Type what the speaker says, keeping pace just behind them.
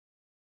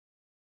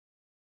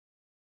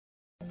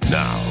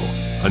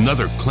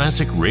Another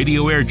classic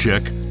radio air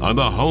check on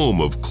the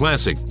home of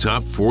classic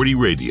Top 40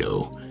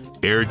 radio.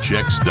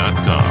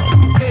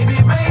 Airchecks.com.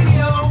 KB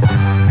Radio.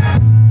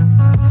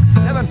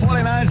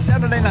 7:29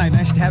 Saturday night.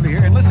 Nice to have you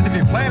here. And listen, if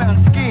you plan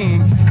on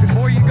skiing,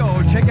 before you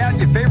go, check out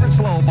your favorite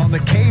slope on the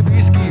KB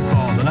Ski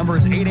Phone. The number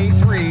is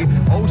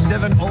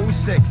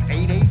 883-0706.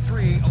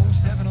 883-0706.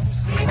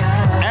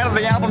 Out of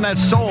the album that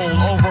sold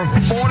over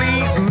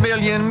 40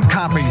 million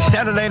copies.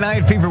 Saturday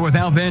Night Fever with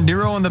Al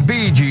Bandiero and the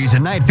Bee Gees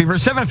and Night Fever.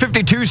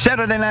 7:52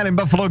 Saturday night in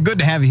Buffalo. Good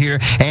to have you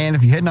here. And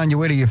if you're heading on your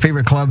way to your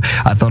favorite club,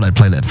 I thought I'd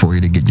play that for you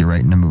to get you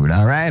right in the mood.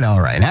 All right.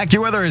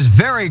 AccuWeather is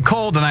very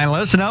cold tonight.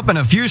 Listen up, and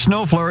a few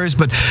snow flurries,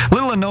 but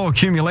little to no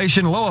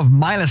accumulation. Low of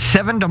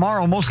 -7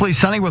 tomorrow, mostly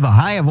sunny with a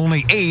high of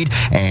only 8.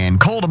 And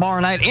cold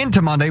tomorrow night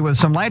into Monday with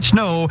some light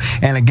snow.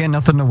 And again,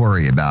 nothing to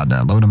worry about.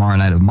 Low tomorrow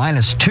night of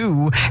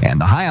 -2 and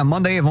the high on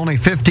Monday of only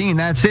 15.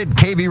 That's it.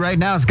 KB right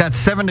now has got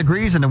 7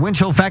 degrees, and the wind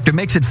chill factor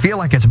makes it feel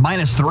like it's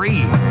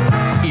 -3.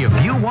 If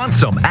you want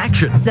some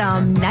action,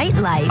 some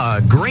nightlife, a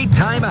great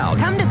time out,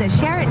 come to the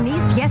Sheraton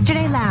East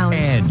Yesterday Lounge.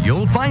 And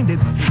you'll find it.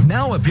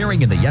 Now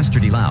appearing in the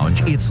Yesterday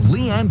Lounge, it's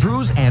Lee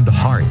Andrews and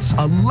Hearts,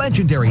 a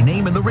legendary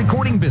name in the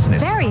recording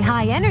business. Very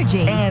high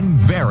energy. And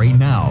very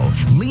now.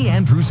 Lee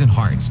Andrews and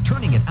Hearts,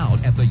 turning it out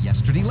at the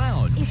Yesterday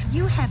Lounge. If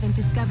you haven't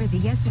discovered the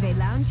Yesterday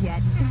Lounge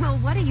yet, well,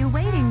 what are you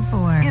waiting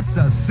for? It's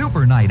a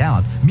super night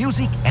out.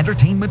 Music,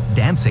 entertainment,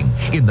 dancing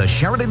in the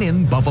Sheraton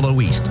Inn,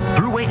 Buffalo East.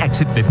 Thruway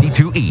exit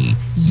 52E.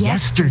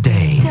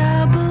 Yesterday. A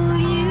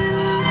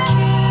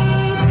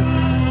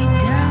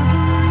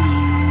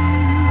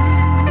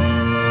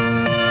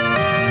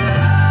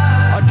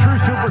true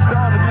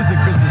superstar in the music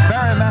business,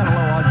 Barry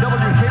Manilow on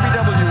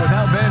WKBW with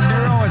Al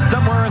Bandiero. And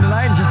somewhere in the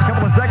night, in just a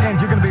couple of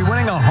seconds, you're going to be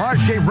winning a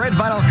heart-shaped red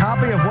vinyl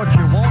copy of What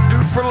You Won't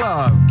Do for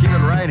Love. Keep it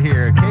right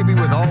here. KB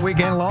with all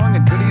weekend long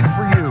and goodies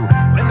for you.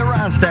 Linda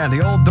Ronstadt,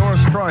 the old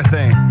Doris Troy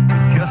thing.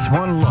 Just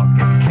one look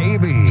at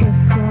KB.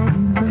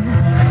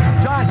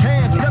 John Kay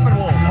and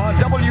Steppenwolf on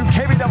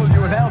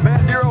WKBW with Al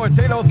Bandiero. It's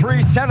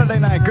 8:03 Saturday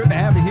night. Good to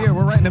have you here.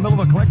 We're right in the middle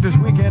of a collector's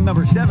weekend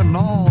number 7, and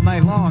all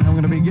night long I'm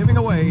going to be giving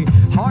away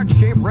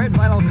heart-shaped red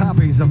vinyl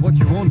copies of What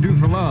You Won't Do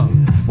for Love.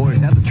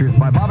 Boys Have the Truth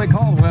by Bobby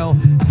Caldwell.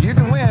 You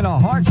can win a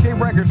heart-shaped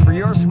record for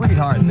your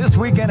sweetheart this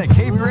weekend at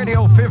KB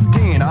Radio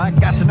 15. I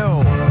got to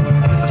know.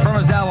 This is from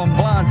his album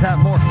Blondes Have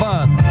More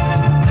Fun.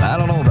 I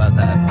don't know about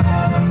that.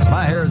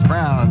 My hair is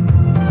brown,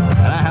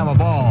 and I have a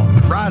ball.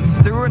 Rod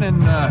Stewart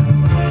and,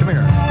 come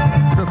here.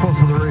 Real close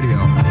to the radio.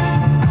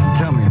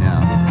 Tell me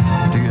now,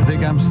 do you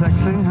think I'm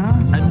sexy, huh?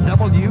 And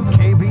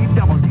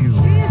WKBW.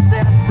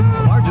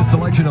 Largest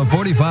selection of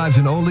 45s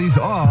and oldies,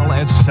 all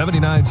at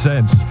 79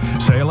 cents.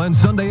 Sale ends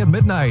Sunday at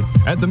midnight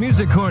at the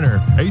Music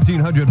Corner,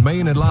 1800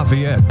 Main in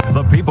Lafayette.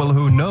 The people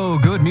who know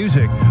good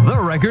music, the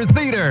Record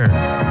Theater.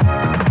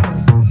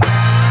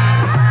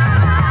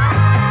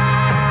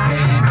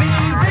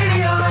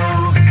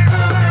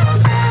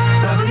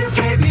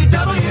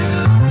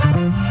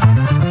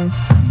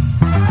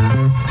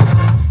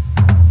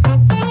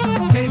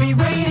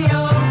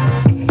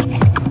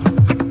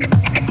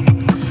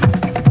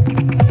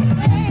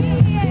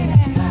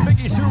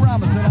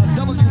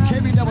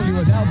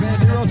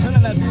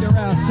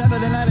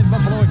 Saturday night in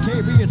Buffalo at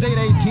KB. It's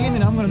 8:18,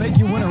 and I'm going to make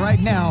you winner right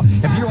now.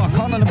 If you are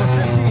caller number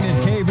 15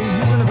 at KB,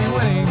 you're going to be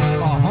winning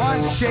a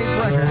heart-shaped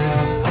record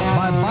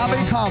by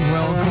Bobby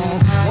Caldwell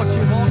called What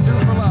You Won't Do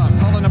for Love.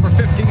 Caller number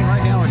 15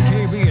 right now at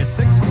KB at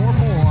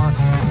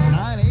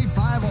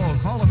 644-9850.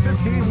 Caller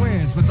 15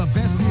 wins with the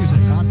best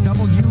music on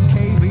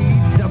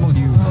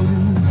WKBW.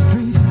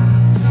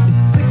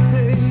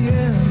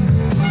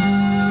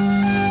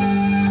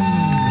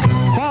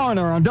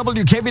 On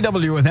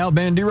WKBW with Al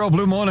Bandiero,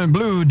 Blue Morning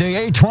Blue, day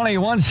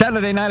 821,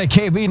 Saturday night at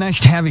KB.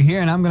 Nice to have you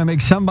here, and I'm going to make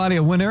somebody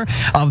a winner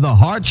of the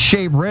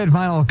heart-shaped red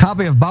vinyl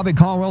copy of Bobby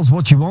Caldwell's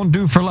What You Won't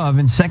Do for Love.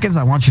 In seconds,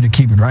 I want you to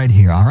keep it right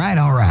here. All right.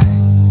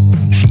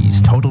 She's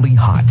totally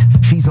hot.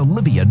 She's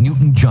Olivia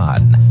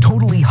Newton-John.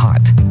 Totally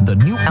Hot, the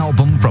new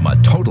album from a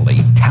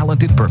totally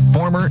talented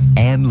performer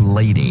and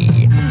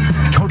lady.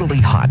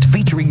 Totally Hot,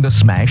 featuring the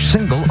smash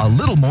single A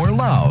Little More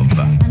Love.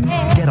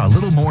 Get a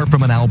little more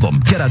from an album.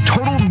 Get a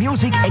total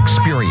music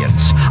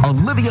experience.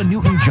 Olivia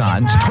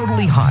Newton-John's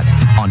Totally Hot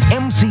on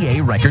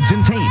MCA Records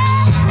and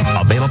Tapes.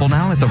 Available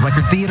now at the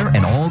Record Theater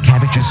and all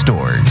Cabbages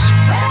stores.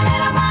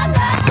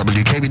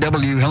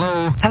 WKBW,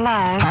 hello.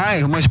 Hello. Hi,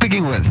 who am I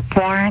speaking with?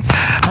 Florence.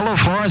 Hello,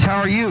 Florence, how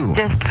are you?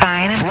 Just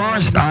fine.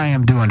 Florence, I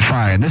am doing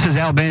fine. This is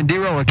Al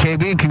Bandiero at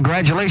KB, and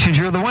congratulations,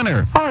 you're the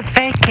winner. Oh,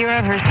 thank you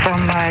ever so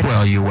much.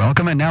 Well, you're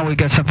welcome, and now we've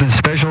got something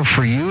special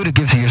for you to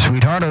give to your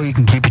sweetheart, or you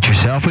can keep it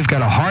yourself. We've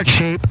got a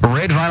heart-shaped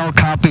red vinyl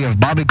copy of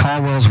Bobby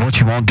Caldwell's What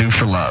You Won't Do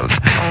for Love.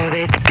 Oh,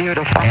 that's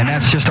beautiful. And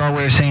that's just our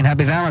way of saying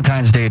Happy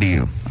Valentine's Day to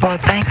you. Well,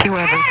 thank you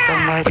ever so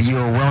much.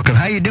 You're welcome.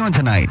 How you doing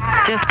tonight?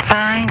 Just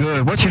fine.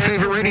 Good. What's your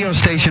favorite radio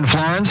station,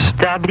 Florence?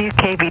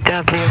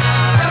 WKBW.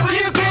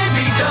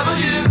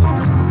 WKBW.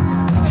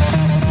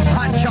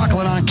 Hot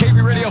chocolate on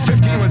KB Radio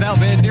 15 with Al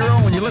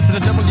Bandiero. When you listen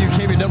to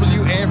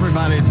WKBW,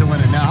 everybody's a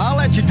winner. Now, I'll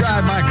let you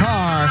drive my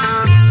car,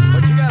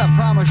 but you got to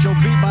promise you'll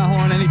beat my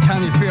horn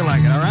anytime you feel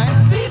like it, all right?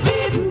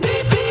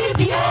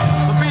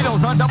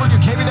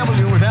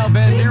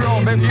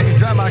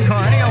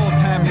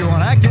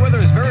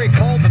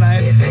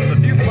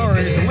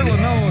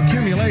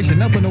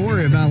 nothing to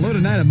worry about. Low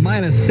tonight at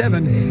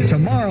 -7.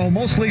 Tomorrow,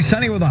 mostly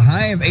sunny with a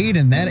high of 8,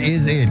 and that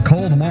is it.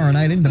 Cold tomorrow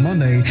night into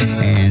Monday,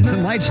 and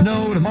some light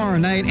snow tomorrow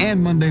night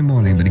and Monday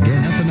morning. But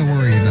again, nothing to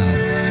worry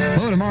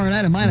about. Low tomorrow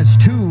night at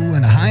 -2,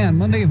 and a high on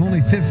Monday of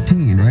only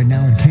 15. Right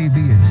now at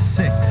KB at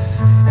 6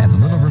 at the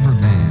Little River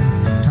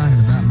Band. Talking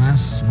about my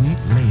sweet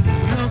lady.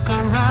 Look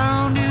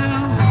around you.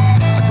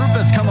 A group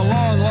that's come a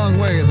long, long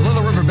way. The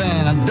Little River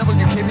Band on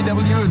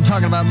WKBW, and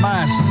talking about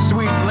my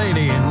sweet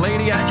lady. And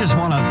lady, I just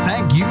want to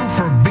thank you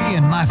for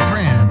being my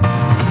friend.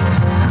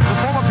 The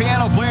former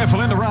piano player for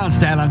Linda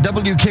Ronstadt on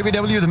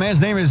WKBW. The man's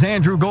name is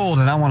Andrew Gold,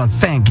 and I want to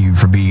thank you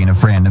for being a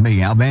friend to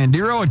me. Al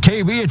Bandiero at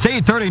KB. It's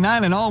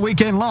 8:39, and all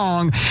weekend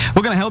long,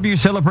 we're going to help you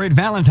celebrate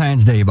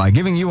Valentine's Day by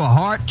giving you a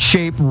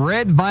heart-shaped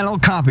red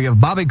vinyl copy of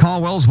Bobby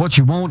Caldwell's What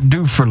You Won't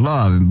Do for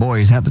Love. And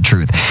boy, is that the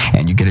truth.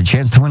 And you get a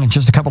chance to win in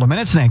just a couple of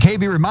minutes. And a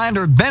KB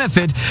reminder,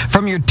 benefit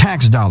from your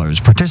tax dollars.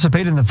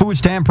 Participate in the food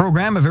stamp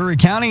program of Erie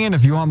County, and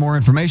if you want more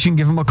information,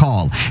 give them a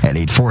call at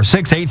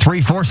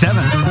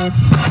 846-8347.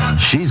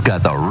 She's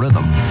got the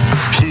rhythm.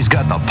 She's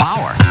got the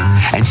power.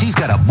 And she's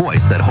got a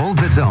voice that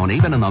holds its own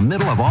even in the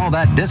middle of all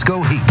that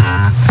disco heat.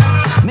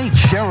 Meet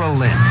Cheryl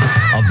Lynn.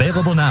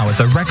 Available now at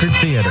the Record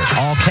Theater,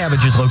 all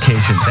Cabbages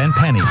locations, and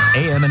Penny's,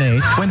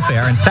 AM&A's, Twin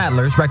Fair, and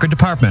Sadler's record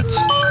departments.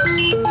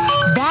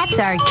 That's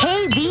our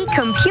KV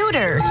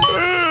computer.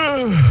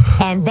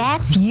 And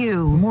that's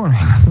you. Morning.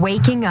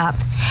 Waking up.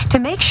 To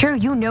make sure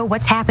you know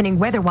what's happening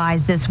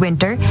weather-wise this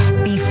winter,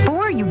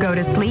 before you go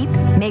to sleep,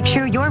 make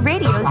sure your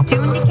radio's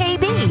tuned to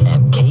KB.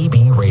 And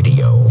KB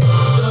Radio.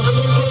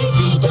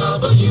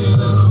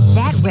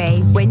 That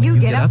way, when you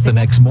get Up the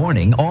next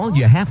morning, all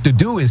you have to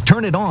do is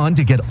turn it on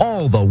to get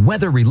all the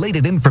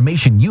weather-related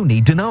information you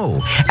need to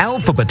know.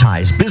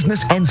 Alphabetized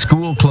business and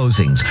school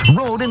closings,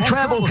 road and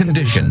travel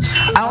conditions.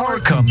 Our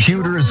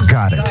computers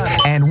got it,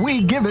 and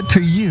we give it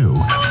to you.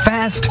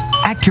 Fast,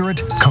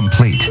 accurate,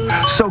 complete.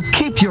 So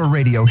keep your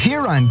radio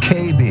here on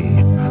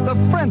KB, the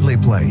friendly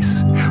place.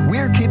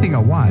 We're keeping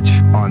a watch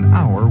on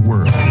our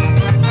world.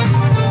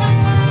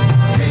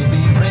 KB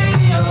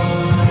Radio,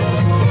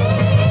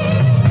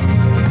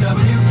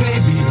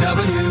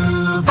 WKBW.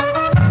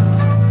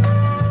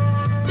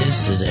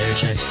 This is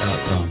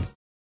airchecks.com.